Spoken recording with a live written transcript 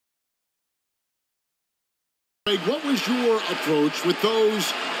Greg, what was your approach with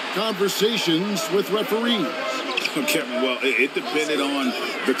those conversations with referees? Kevin, well, it depended on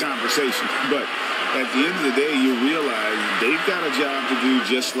the conversation. But at the end of the day, you realize they've got a job to do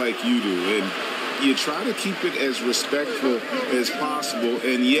just like you do. And you try to keep it as respectful as possible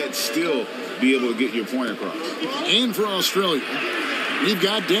and yet still be able to get your point across. And for Australia, we've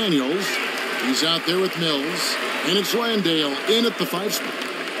got Daniels. He's out there with Mills. And it's Landale in at the 5 spot.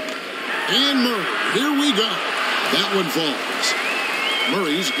 And Murray, here we go. That one falls.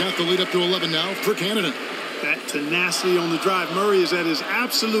 Murray's got the lead up to 11 now for Canada. That tenacity on the drive. Murray is at his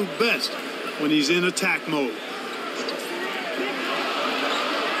absolute best when he's in attack mode.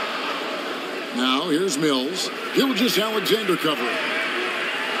 Now here's Mills. Gilgeous-Alexander covering.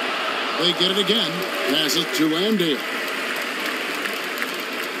 They get it again. Pass it to Landale.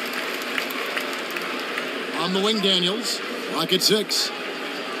 On the wing, Daniels. Rocket 6.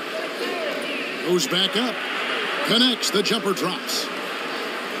 Goes back up. Connects. The jumper drops.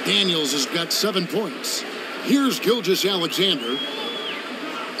 Daniels has got 7 points. Here's Gilgeous-Alexander.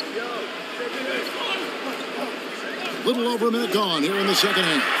 Little over a minute gone here in the second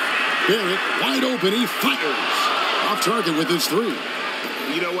half. Barrett wide open. He fires. Off target with his 3.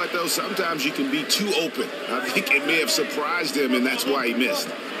 You know what, though? Sometimes you can be too open. I think it may have surprised him, and that's why he missed.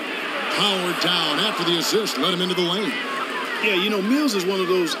 Powered down after the assist. Let him into the lane. Yeah, you know, Mills is one of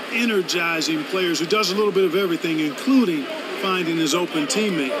those energizing players who does a little bit of everything, including finding his open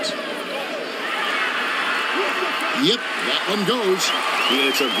teammates. Yep, that one goes. Yeah,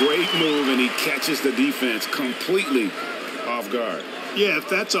 it's a great move, and he catches the defense completely off guard. Yeah, if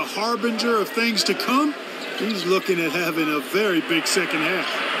that's a harbinger of things to come, he's looking at having a very big second half.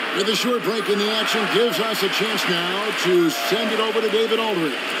 With a short break in the action, gives us a chance now to send it over to David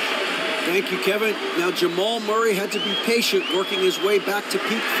Aldridge. Thank you, Kevin. Now, Jamal Murray had to be patient working his way back to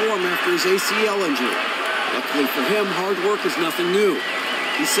peak form after his ACL injury. Luckily for him, hard work is nothing new.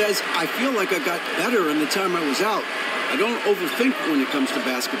 He says, I feel like I got better in the time I was out. I don't overthink when it comes to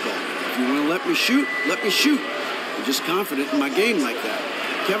basketball. If you want to let me shoot, let me shoot. I'm just confident in my game like that.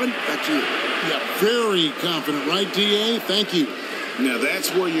 Kevin, back to you. Yeah, very confident, right, D.A.? Thank you. Now, that's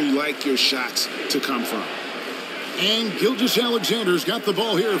where you like your shots to come from. And Gilgeous-Alexander's got the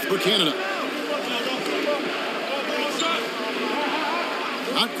ball here for Canada.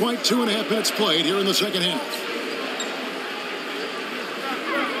 Not quite 2.5 minutes played here in the second half.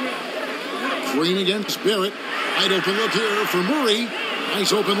 Green against Barrett. Wide open look here for Murray.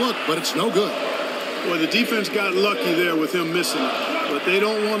 Nice open look, but it's no good. Well, the defense got lucky there with him missing it, but they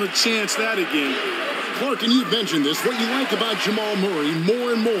don't want to chance that again. Clark, and you mentioned this, what you like about Jamal Murray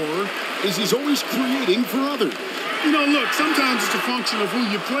more and more is he's always creating for others. You know, look, sometimes it's a function of who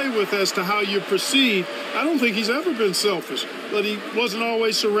you play with as to how you proceed. I don't think he's ever been selfish, but he wasn't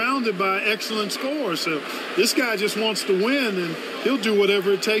always surrounded by excellent scorers. So this guy just wants to win, and he'll do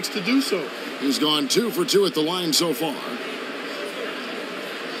whatever it takes to do so. He's gone 2 for 2 at the line so far.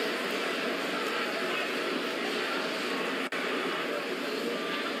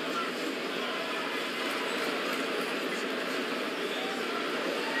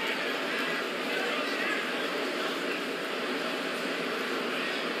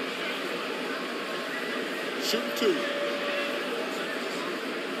 Shoot 2.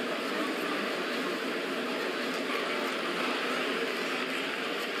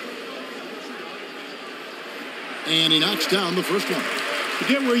 And he knocks down the first one. To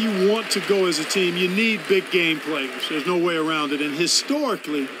get where you want to go as a team, you need big game players. There's no way around it. And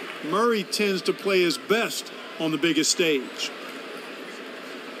historically, Murray tends to play his best on the biggest stage.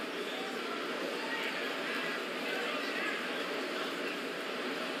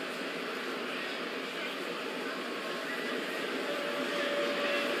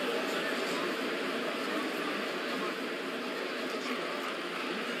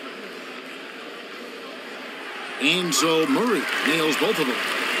 And so Murray nails both of them.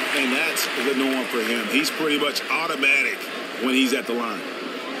 And that's the norm for him. He's pretty much automatic when he's at the line.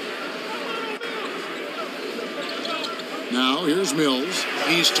 Now here's Mills.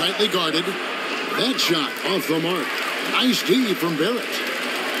 He's tightly guarded. That shot off the mark. Nice D from Barrett.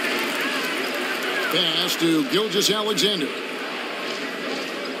 Pass to Gilgeous-Alexander.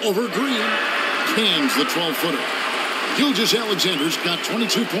 Over Green. Cans the 12-footer. Gilgeous-Alexander's got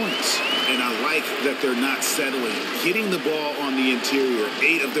 22 points. And I like that they're not settling. Hitting the ball on the interior,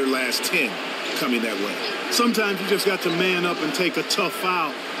 8 of their last 10 coming that way. Sometimes you just got to man up and take a tough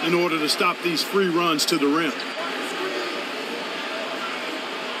foul in order to stop these free runs to the rim.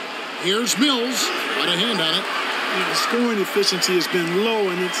 Here's Mills. Got a hand on it. The scoring efficiency has been low,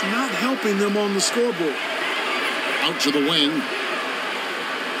 and it's not helping them on the scoreboard. Out to the wing.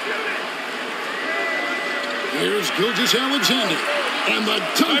 Here's Gilgeous-Alexander. And the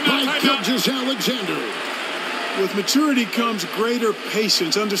dunk by Gilgeous-Alexander. With maturity comes greater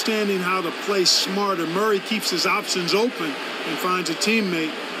patience, understanding how to play smarter. Murray keeps his options open and finds a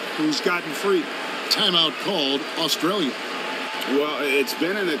teammate who's gotten free. Timeout called, Australia. Well, it's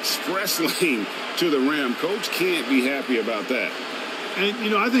been an express lane to the rim. Coach can't be happy about that.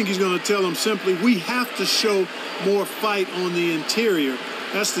 And, I think he's going to tell them simply, we have to show more fight on the interior.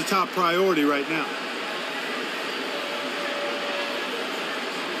 That's the top priority right now.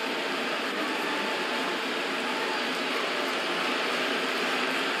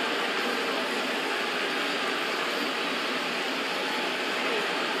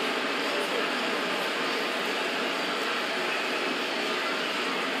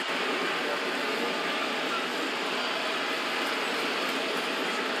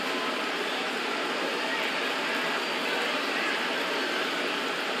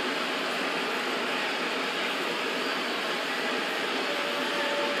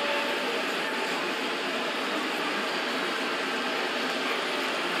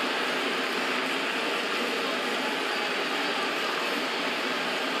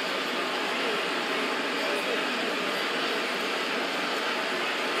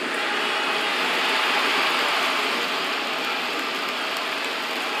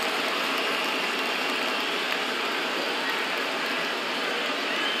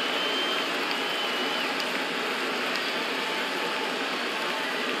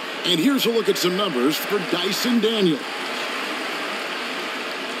 And here's a look at some numbers for Dyson Daniel.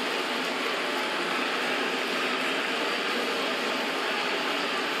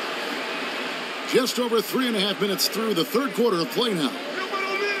 Just over 3.5 minutes through the third quarter of play now.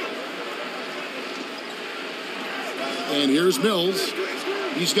 And here's Mills.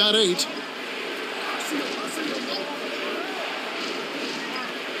 He's got 8.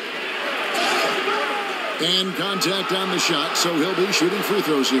 And contact on the shot, so he'll be shooting free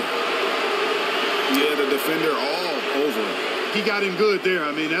throws here. Yeah, the defender all over him. He got him good there.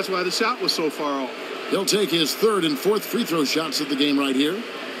 I mean, that's why the shot was so far off. He'll take his 3rd and 4th free throw shots of the game right here.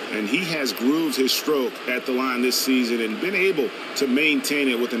 And he has grooved his stroke at the line this season and been able to maintain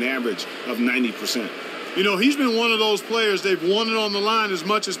it with an average of 90%. He's been one of those players, they've won it on the line as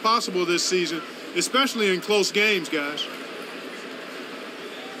much as possible this season, especially in close games, guys.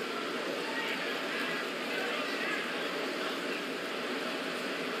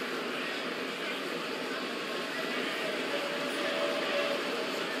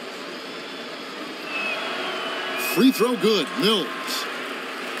 Free throw good, Mills.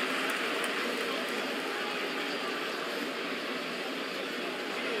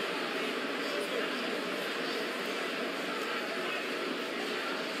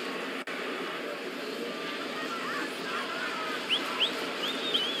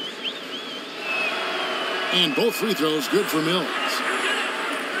 And both free throws good for Mills.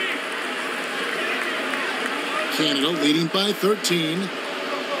 Canada leading by 13.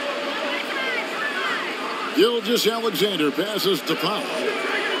 Gilgeous-Alexander passes to Powell.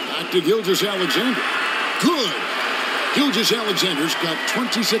 Back to Gilgeous-Alexander. Good. Gilgeous-Alexander's got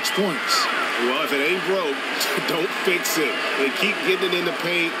 26 points. Well, if it ain't broke, don't fix it. They keep getting it in the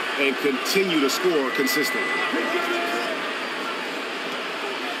paint and continue to score consistently.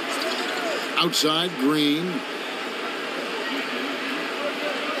 Outside, Green.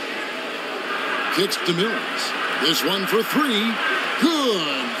 Kicks to Mills. This one for 3.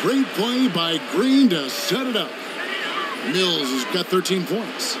 Good. Great play by Green to set it up. Mills has got 13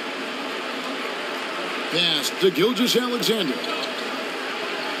 points. Pass to Gilgeous-Alexander.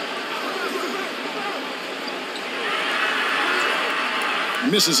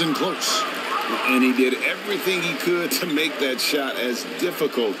 Misses in close. And he did everything he could to make that shot as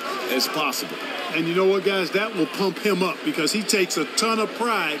difficult as possible. And you know what, guys? That will pump him up because he takes a ton of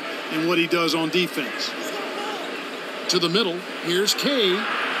pride in what he does on defense. To the middle, here's Kay,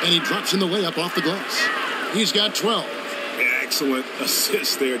 and he drops in the layup off the glass. He's got 12. Excellent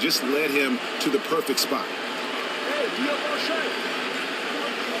assist there. Just led him to the perfect spot.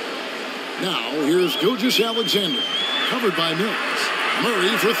 Now, here's Gilgeous-Alexander, covered by Mills.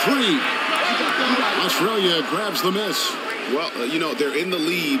 Murray for 3. Australia grabs the miss. Well, they're in the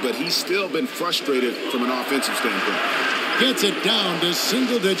lead, but he's still been frustrated from an offensive standpoint. Gets it down to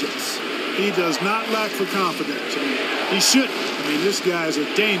single digits. He does not lack for confidence. He shouldn't. This guy is a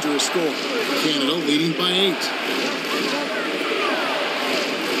dangerous scorer. Canada leading by 8.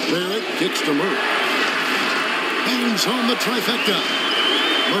 Barrett kicks to Murray. Bangs home the trifecta.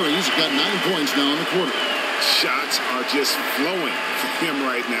 Murray's got 9 points now in the quarter. Shots are just flowing for him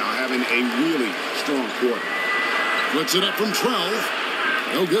right now, having a really strong quarter. Puts it up from 12.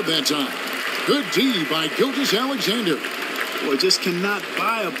 No good that time. Good D by Gilgeous-Alexander. Boy, just cannot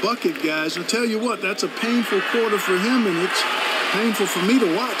buy a bucket, guys. I'll tell you what, that's a painful quarter for him, and it's painful for me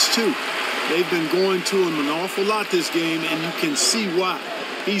to watch, too. They've been going to him an awful lot this game, and you can see why.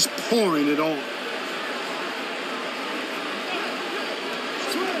 He's pouring it on.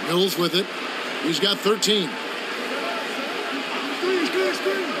 Mills with it. He's got 13.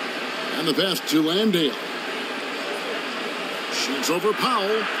 And the pass to Landale. Shoots over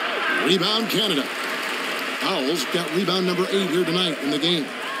Powell. Rebound Canada. Powell's got rebound number 8 here tonight in the game.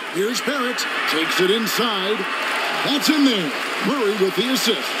 Here's Barrett. Takes it inside. That's in there. Murray with the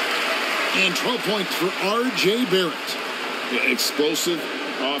assist. And 12 points for R.J. Barrett. Yeah, explosive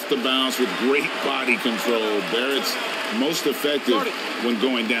off the bounce with great body control. Barrett's most effective when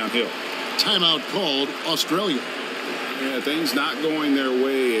going downhill. Timeout called Australia. Yeah, things not going their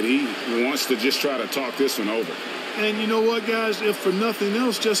way, and he wants to just try to talk this one over. And you know what, guys? If for nothing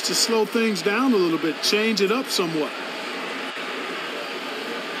else, just to slow things down a little bit, change it up somewhat.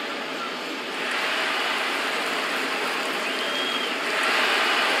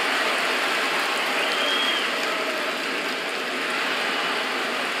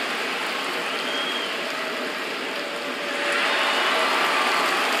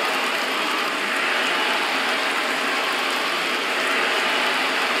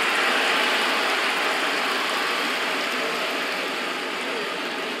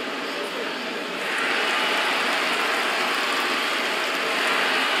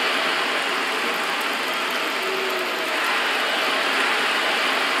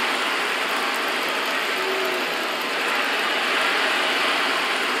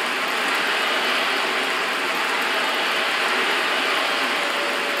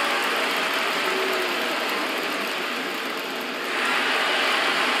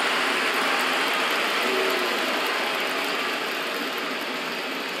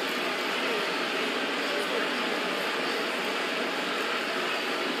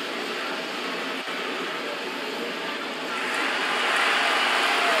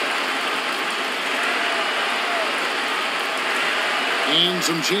 And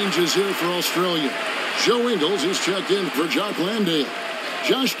some changes here for Australia. Joe Ingles is checked in for Jock Landale.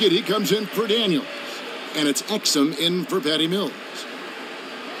 Josh Giddey comes in for Daniels. And it's Exum in for Patty Mills.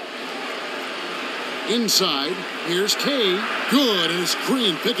 Inside, here's Kay. Good, and it's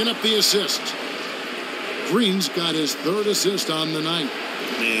Green picking up the assist. Green's got his 3rd assist on the night.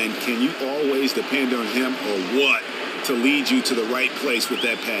 Man, can you always depend on him or what to lead you to the right place with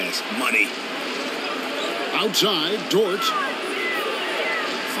that pass? Money. Outside, Dort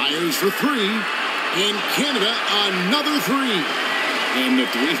fires for 3, and Canada another 3. And the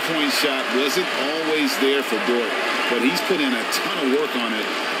three-point shot wasn't always there for Dort, but he's put in a ton of work on it,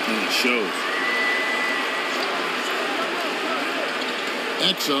 and it shows.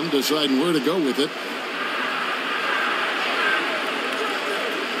 Exum deciding where to go with it.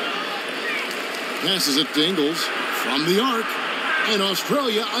 Passes it to Ingles from the arc, and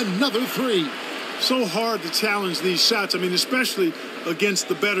Australia another 3. So hard to challenge these shots. I mean, especially against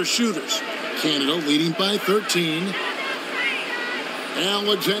the better shooters. Canada leading by 13.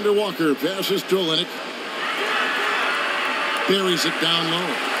 Alexander Walker passes to Olynyk. Buries it down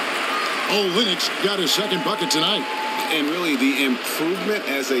low. Olynyk's got his 2nd bucket tonight. And really, the improvement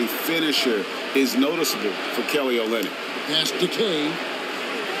as a finisher is noticeable for Kelly Olynyk. Pass to Kay.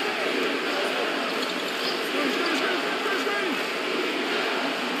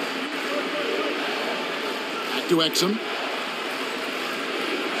 Back to Exum.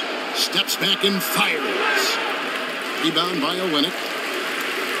 Steps back and fires. Rebound by Olynyk.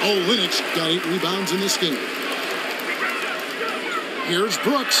 Olynyk's got 8 rebounds in this game. Here's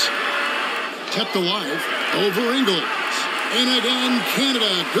Brooks. Kept alive over Ingles. And again,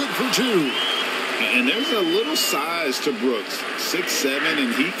 Canada good for 2. And there's a little size to Brooks. 6'7",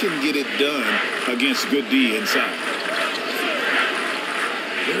 and he can get it done against good D inside.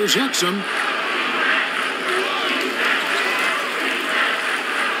 There's Exum.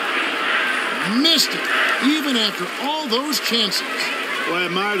 Missed it, even after all those chances. Well, I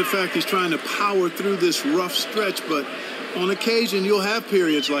admire the fact he's trying to power through this rough stretch, but on occasion, you'll have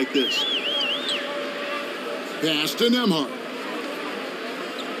periods like this. Pass to Nembhard.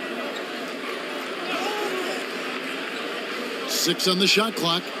 Six on the shot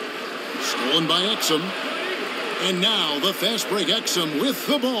clock. Stolen by Exum. And now the fast break Exum with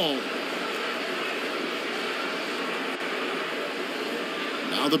the ball.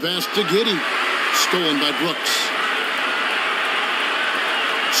 Now the pass to Giddey. Stolen by Brooks.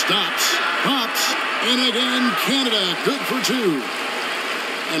 Stops, pops, and again, Canada good for 2.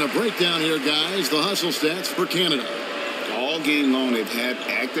 And a breakdown here, guys. The hustle stats for Canada. All game long, they've had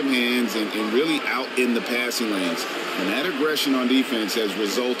active hands and really out in the passing lanes. And that aggression on defense has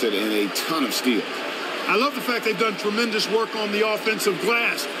resulted in a ton of steals. I love the fact they've done tremendous work on the offensive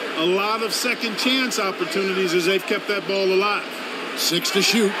glass. A lot of second chance opportunities as they've kept that ball alive. 6 to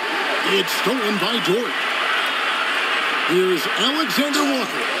shoot. It's stolen by Dort. Here's Alexander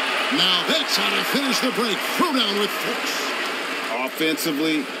Walker. Now that's how to finish the break. Throw down with force.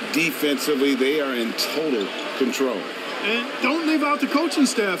 Offensively, defensively, they are in total control. And don't leave out the coaching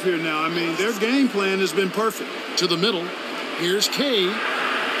staff here now. I mean, their game plan has been perfect. To the middle. Here's Kay.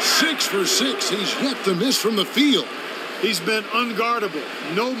 6 for 6. He's yet to miss from the field. He's been unguardable.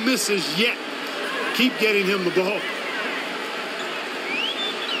 No misses yet. Keep getting him the ball.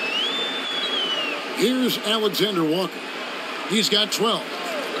 Here's Alexander Walker. He's got 12.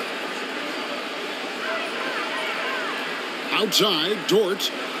 Outside,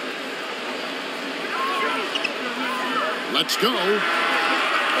 Dort. Let's go.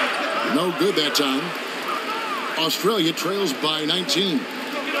 No good that time. Australia trails by 19.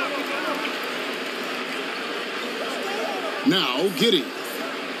 Now, Giddey.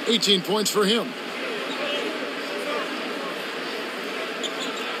 18 points for him.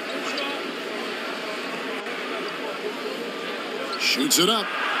 Shoots it up.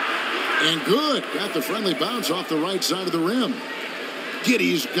 And good. Got the friendly bounce off the right side of the rim.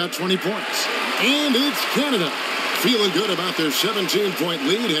 Giddey's got 20 points. And it's Canada. Feeling good about their 17-point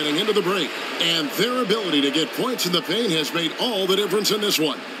lead heading into the break. And their ability to get points in the paint has made all the difference in this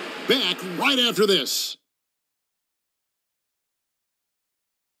one. Back right after this.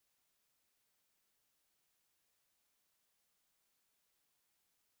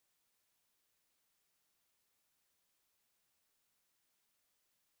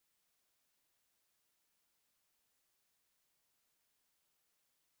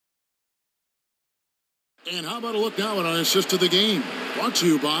 And how about a look now at our assist to the game? Brought to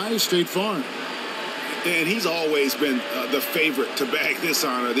you by State Farm. And he's always been the favorite to bag this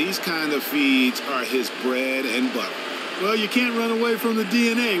honor. These kind of feeds are his bread and butter. Well, you can't run away from the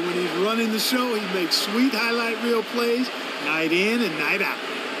DNA. When he's running the show, he makes sweet highlight reel plays night in and night out.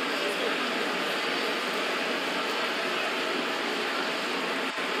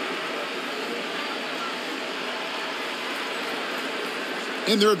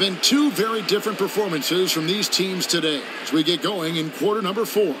 And there have been two very different performances from these teams today as we get going in quarter number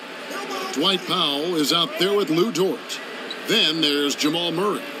 4. Dwight Powell is out there with Lou Dort. Then there's Jamal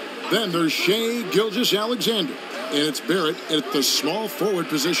Murray. Then there's Shai Gilgeous-Alexander. And it's Barrett at the small forward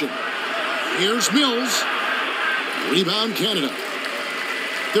position. Here's Mills. Rebound Canada.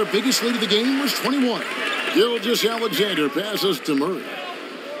 Their biggest lead of the game was 21. Gilgeous-Alexander passes to Murray.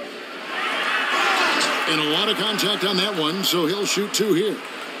 And a lot of contact on that one, so he'll shoot 2 here.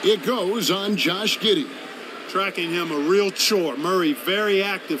 It goes on Josh Giddey. Tracking him a real chore. Murray very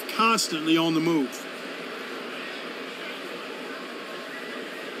active, constantly on the move.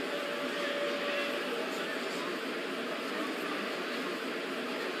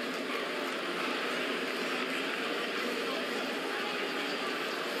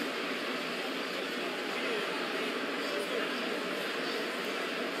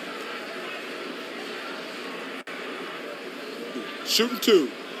 Shooting 2.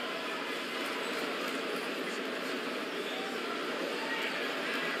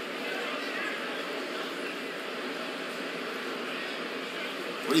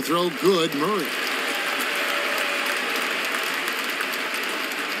 Free throw good, Murray.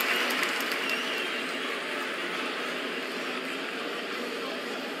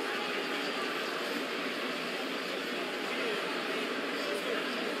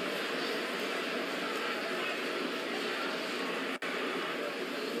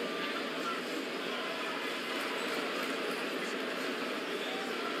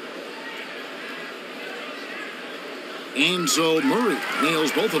 And so Murray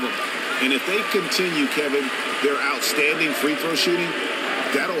nails both of them. And if they continue, Kevin, their outstanding free throw shooting,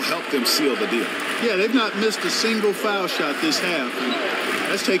 that'll help them seal the deal. Yeah, they've not missed a single foul shot this half.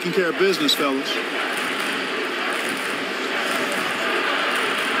 That's taking care of business, fellas.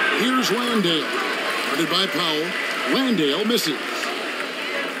 Here's Landale. Guarded by Powell. Landale misses.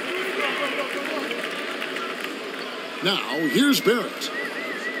 Now, here's Barrett.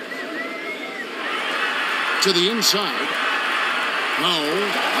 To the inside. Powell,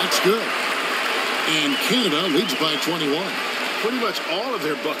 that's good. And Canada leads by 21. Pretty much all of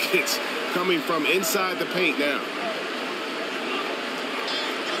their buckets coming from inside the paint now.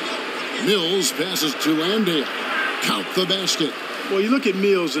 Mills passes to Landale. Count the basket. Well, you look at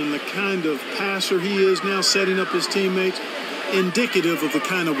Mills and the kind of passer he is now, setting up his teammates, indicative of the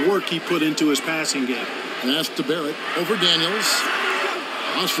kind of work he put into his passing game. Pass to Barrett over Daniels.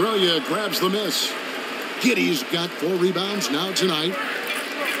 Australia grabs the miss. Giddy's got 4 rebounds now tonight.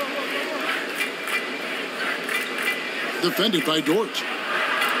 Defended by Dort.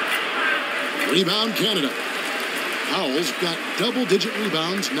 Rebound Canada. Powell's got double-digit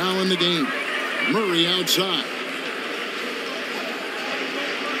rebounds now in the game. Murray outside.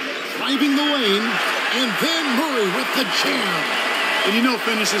 Driving the lane, and then Murray with the jam. And you know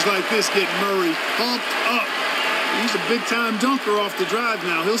finishes like this get Murray pumped up. He's a big-time dunker off the drive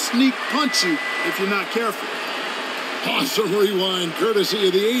now. He'll sneak punch you if you're not careful. Awesome rewind courtesy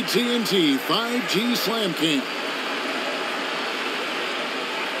of the AT&T 5G Slam Cam.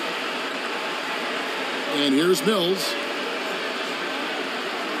 And here's Mills.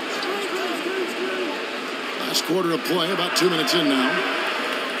 Last quarter of play, about 2 minutes in now.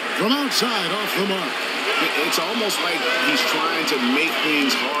 From outside, off the mark. It's almost like he's trying to make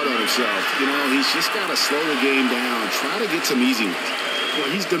things hard on himself. You know, he's just got to slow the game down, try to get some easy ones. Well,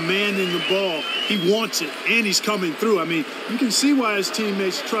 he's demanding the ball. He wants it, and he's coming through. I mean, you can see why his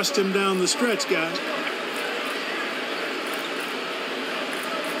teammates trust him down the stretch, guys.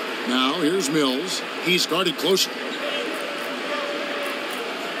 Now, here's Mills. He's guarded closely.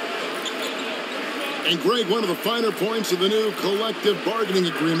 And Greg, one of the finer points of the new collective bargaining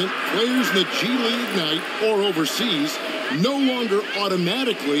agreement, players in the G League Ignite or overseas no longer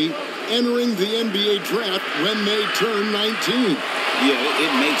automatically entering the NBA draft when they turn 19. Yeah,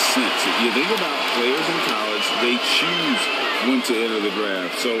 it makes sense. If you think about players in college, they choose when to enter the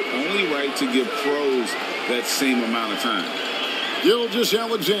draft. So only right to give pros that same amount of time.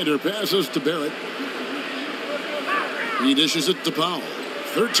 Gilgeous-Alexander passes to Barrett. He dishes it to Powell.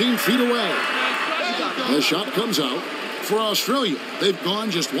 13 feet away. The shot comes out. For Australia, they've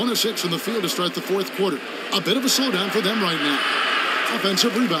gone just 1 of 6 in the field to start the 4th quarter. A bit of a slowdown for them right now.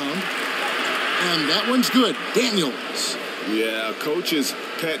 Offensive rebound. And that one's good. Daniels. Yeah, coach's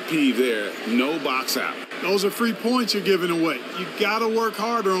pet peeve there. No box out. Those are free points you're giving away. You got to work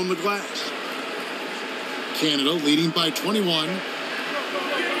harder on the glass. Canada leading by 21.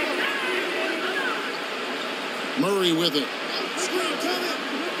 Murray with it.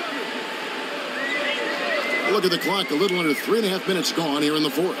 Look at the clock. A little under 3.5 minutes gone here in the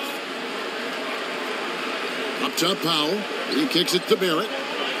 4th. Up top, Powell. He kicks it to Barrett.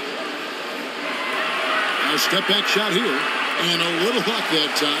 A step-back shot here. And a little luck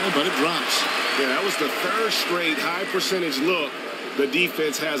that time, but it drops. Yeah, that was the 3rd straight high-percentage look the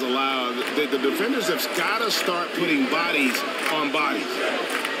defense has allowed. The defenders have got to start putting bodies on bodies.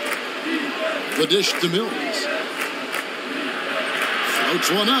 The dish to Mills. Floats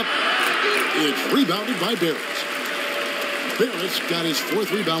one up. It's rebounded by Barrett. Barrett's got his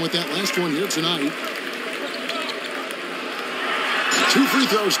 4th rebound with that last one here tonight. 2 free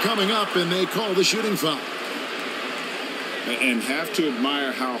throws coming up, and they call the shooting foul. And have to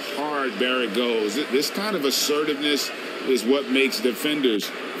admire how hard Barrett goes. This kind of assertiveness is what makes defenders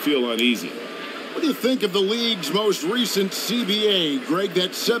feel uneasy. What do you think of the league's most recent CBA, Greg,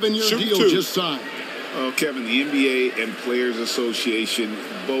 that 7-year deal just signed? Oh, Kevin, the NBA and Players Association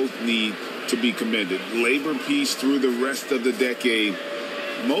both need to be commended. Labor peace through the rest of the decade.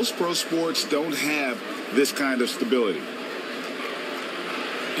 Most pro sports don't have this kind of stability.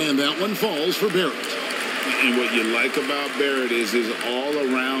 And that one falls for Barrett. And what you like about Barrett is his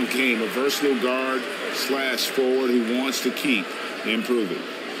all-around game, a versatile guard / forward who wants to keep improving.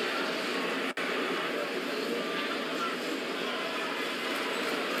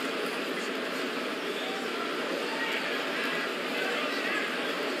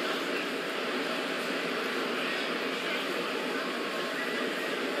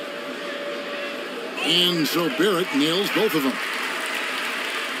 And so Barrett nails both of them.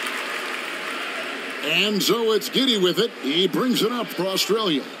 And so it's Giddy with it. He brings it up for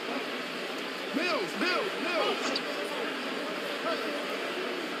Australia. Mills.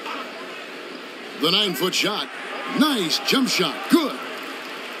 The 9-foot shot. Nice jump shot. Good.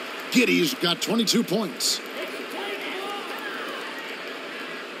 Giddy's got 22 points.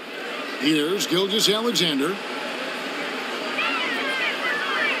 Here's Gilgeous-Alexander.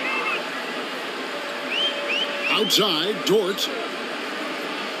 Outside, Dort.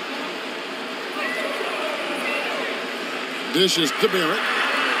 Dishes to Barrett.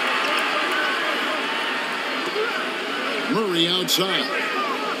 Murray outside.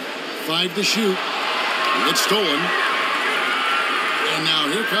 5 to shoot. It's stolen. And now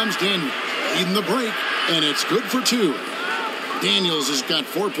here comes Daniels. Leading the break, and it's good for 2. Daniels has got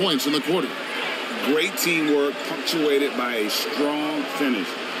 4 points in the quarter. Great teamwork, punctuated by a strong finish.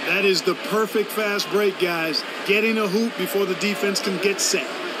 That is the perfect fast break, guys. Getting a hoop before the defense can get set.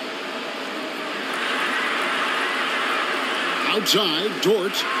 Outside,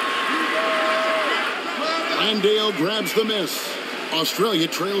 Dort. Landale grabs the miss. Australia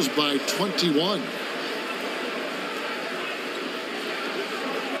trails by 21.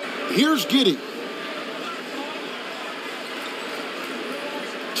 Here's Giddy.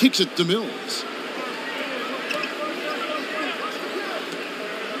 Kicks it to Mills.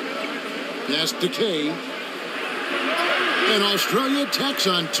 Pass to Kay. And Australia tacks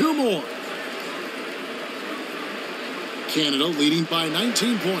on 2 more. Canada leading by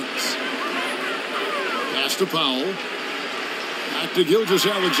 19 points. Pass to Powell. Back to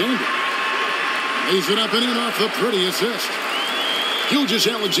Gilgeous-Alexander. Lays it up and in off the pretty assist.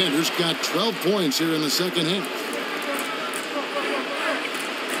 Gilgeous-Alexander's got 12 points here in the second half.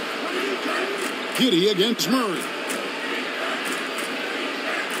 Giddy against Murray.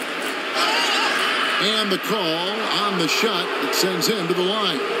 And the call on the shot that sends him to the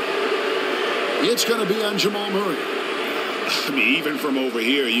line. It's going to be on Jamal Murray. I mean, even from over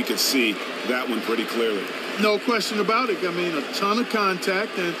here, you can see that one pretty clearly. No question about it. I mean, a ton of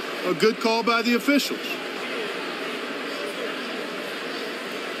contact and a good call by the officials.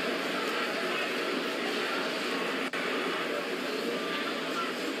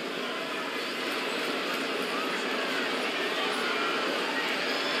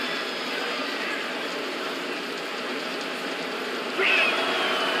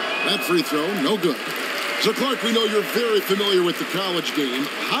 That free throw, no good. So, Clark, we know you're very familiar with the college game.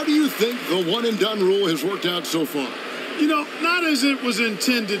 How do you think the one-and-done rule has worked out so far? You know, not as it was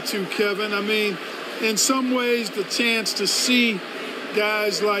intended to, Kevin. I mean, in some ways, the chance to see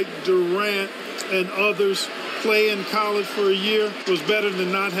guys like Durant and others play in college for a year was better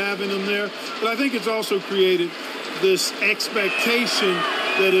than not having them there. But I think it's also created this expectation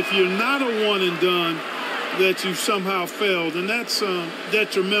that if you're not a one-and-done, that you've somehow failed, and that's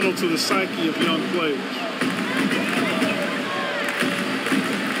detrimental to the psyche of young players.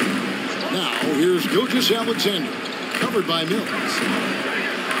 Now, here's Gilgeous-Alexander, covered by Mills.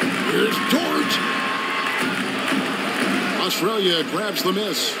 Here's Dort. Australia grabs the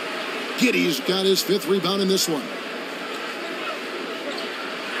miss. Giddy's got his 5th rebound in this one.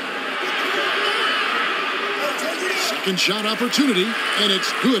 Second shot opportunity, and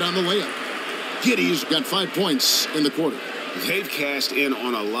it's good on the layup. Giddy's got 5 points in the quarter. They've cashed in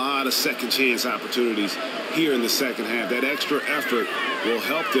on a lot of second chance opportunities here in the second half. That extra effort will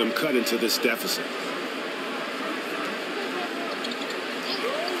help them cut into this deficit.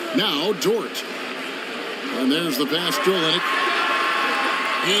 Now Dort. And there's the pass to Olynyk.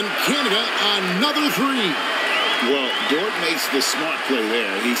 And Canada, another 3. Well, Dort makes the smart play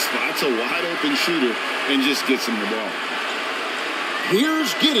there. He spots a wide open shooter and just gets him the ball.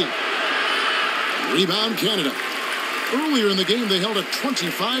 Here's Giddy. Rebound Canada. Earlier in the game, they held a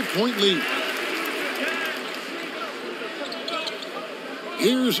 25-point lead.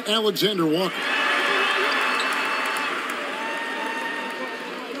 Here's Alexander Walker.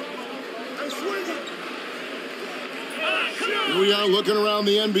 Here we are looking around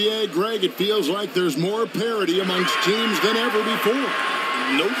the NBA. Greg, it feels like there's more parity amongst teams than ever before.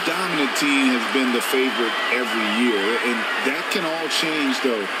 No dominant team has been the favorite every year, and that can all change,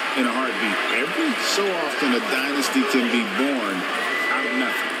 though, in a heartbeat. Every so often, a dynasty can be born out of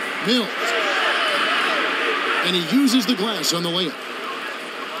nothing. Mills. And he uses the glass on the layup.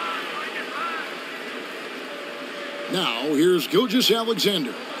 Now, here's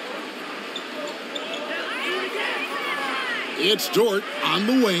Gilgeous-Alexander. It's Dort on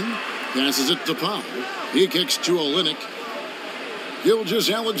the wing. Passes it to Powell. He kicks to Olynyk.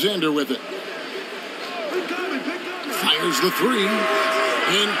 Gilgeous-Alexander with it. Fires the 3.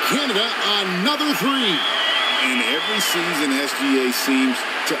 And Canada, another 3. And every season, SGA seems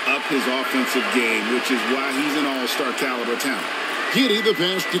to up his offensive game, which is why he's an all-star caliber talent. Giddy, the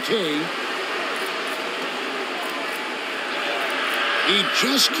pass to Kay. He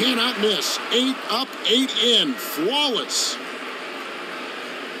just cannot miss. 8 up, 8 in. Flawless.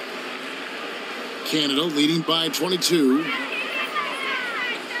 Canada leading by 22.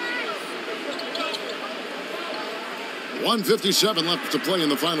 1:57 left to play in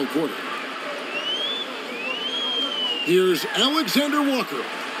the final quarter. Here's Alexander Walker.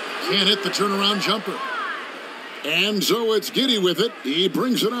 Can't hit the turnaround jumper. And so it's Giddy with it. He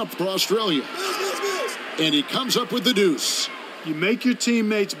brings it up for Australia. And he comes up with the deuce. You make your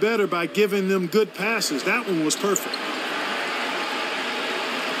teammates better by giving them good passes. That one was perfect.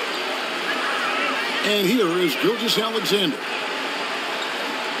 And here is Gilgeous-Alexander.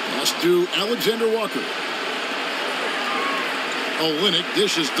 Pass to Alexander Walker. Olynyk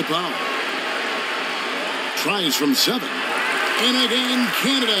dishes to Powell. Tries from 7. And again,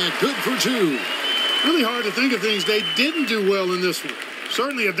 Canada good for 2. Really hard to think of things they didn't do well in this one.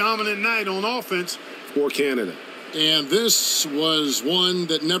 Certainly a dominant night on offense for Canada. And this was one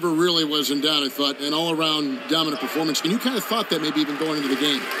that never really was in doubt, I thought, an all-around dominant performance. And you kind of thought that maybe even going into the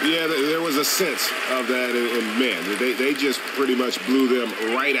game. Yeah, there was a sense of that. And man, they just pretty much blew them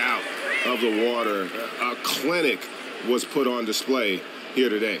right out of the water. A clinic was put on display here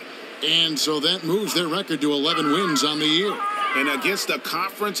today. And so that moves their record to 11 wins on the year. And against a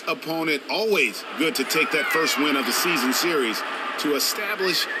conference opponent, always good to take that first win of the season series to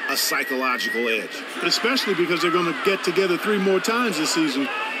establish a psychological edge. Especially because they're going to get together 3 more times this season.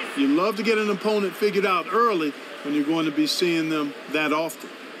 You love to get an opponent figured out early when you're going to be seeing them that often.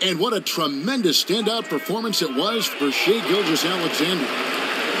 And what a tremendous standout performance it was for Shai Gilgeous-Alexander.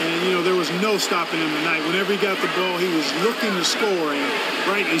 And, you know, there was no stopping him tonight. Whenever he got the ball, he was looking to score, and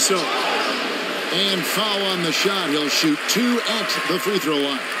rightly so. And foul on the shot. He'll shoot 2 at the free throw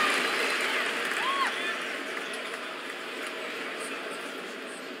line.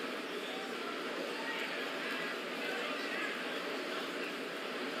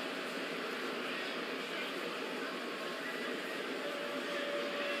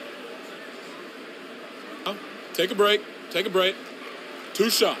 Take a break. Take a break. 2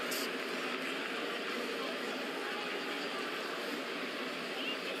 shots.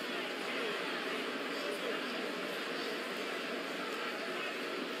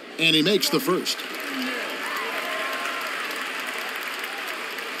 And he makes the first.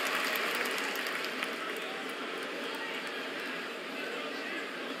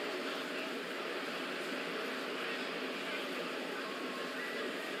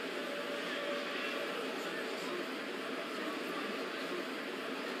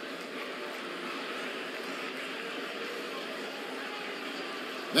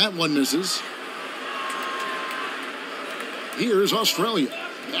 That one misses. Here's Australia.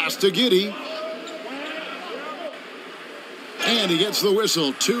 Pass to Giddey. And he gets the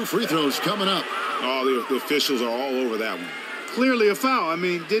whistle. 2 free throws coming up. Oh, the officials are all over that one. Clearly a foul. I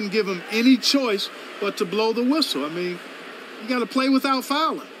mean, didn't give him any choice but to blow the whistle. I mean, you got to play without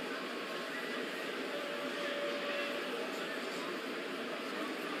fouling.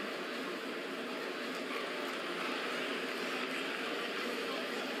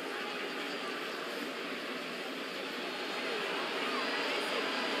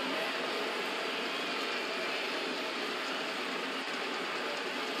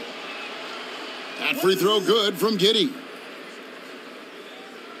 That free throw good from Giddey.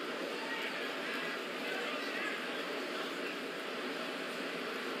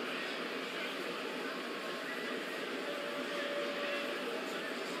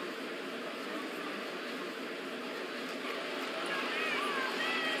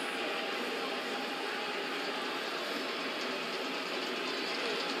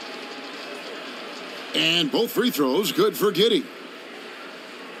 And both free throws good for Giddey.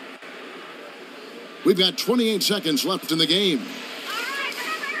 We've got 28 seconds left in the game.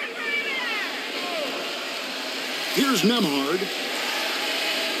 Here's Nembhard.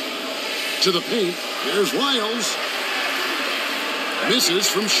 To the paint. Here's Lyles. Misses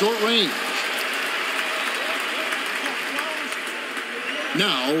from short range.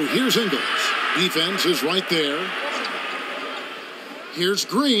 Now, here's Ingles. Defense is right there. Here's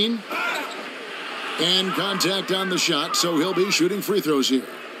Green. And contact on the shot, so he'll be shooting free throws here.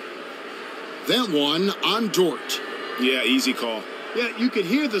 That one on Dort. Yeah, easy call. Yeah, you could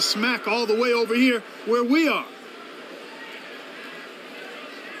hear the smack all the way over here where we are.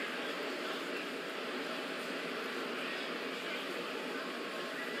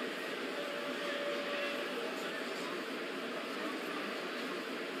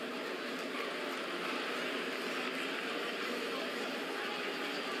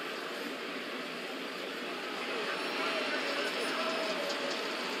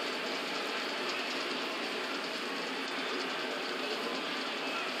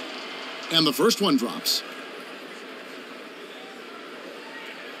 And the first one drops.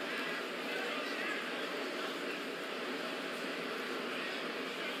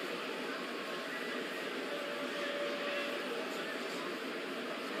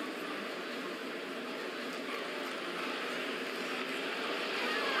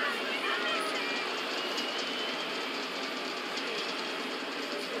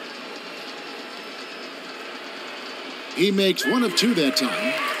 He makes 1 of 2 that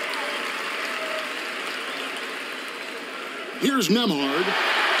time. Here's Nembhard,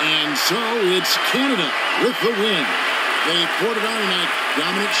 and so it's Canada with the win. They poured it on tonight,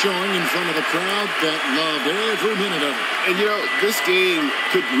 dominant showing in front of the crowd that loved every minute of it. And, you know, this game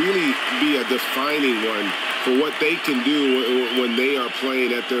could really be a defining one for what they can do when they are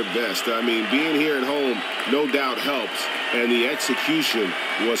playing at their best. I mean, being here at home no doubt helps, and the execution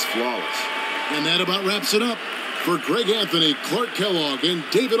was flawless. And that about wraps it up. For Greg Anthony, Clark Kellogg, and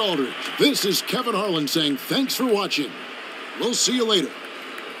David Aldridge, this is Kevin Harlan saying thanks for watching. We'll see you later.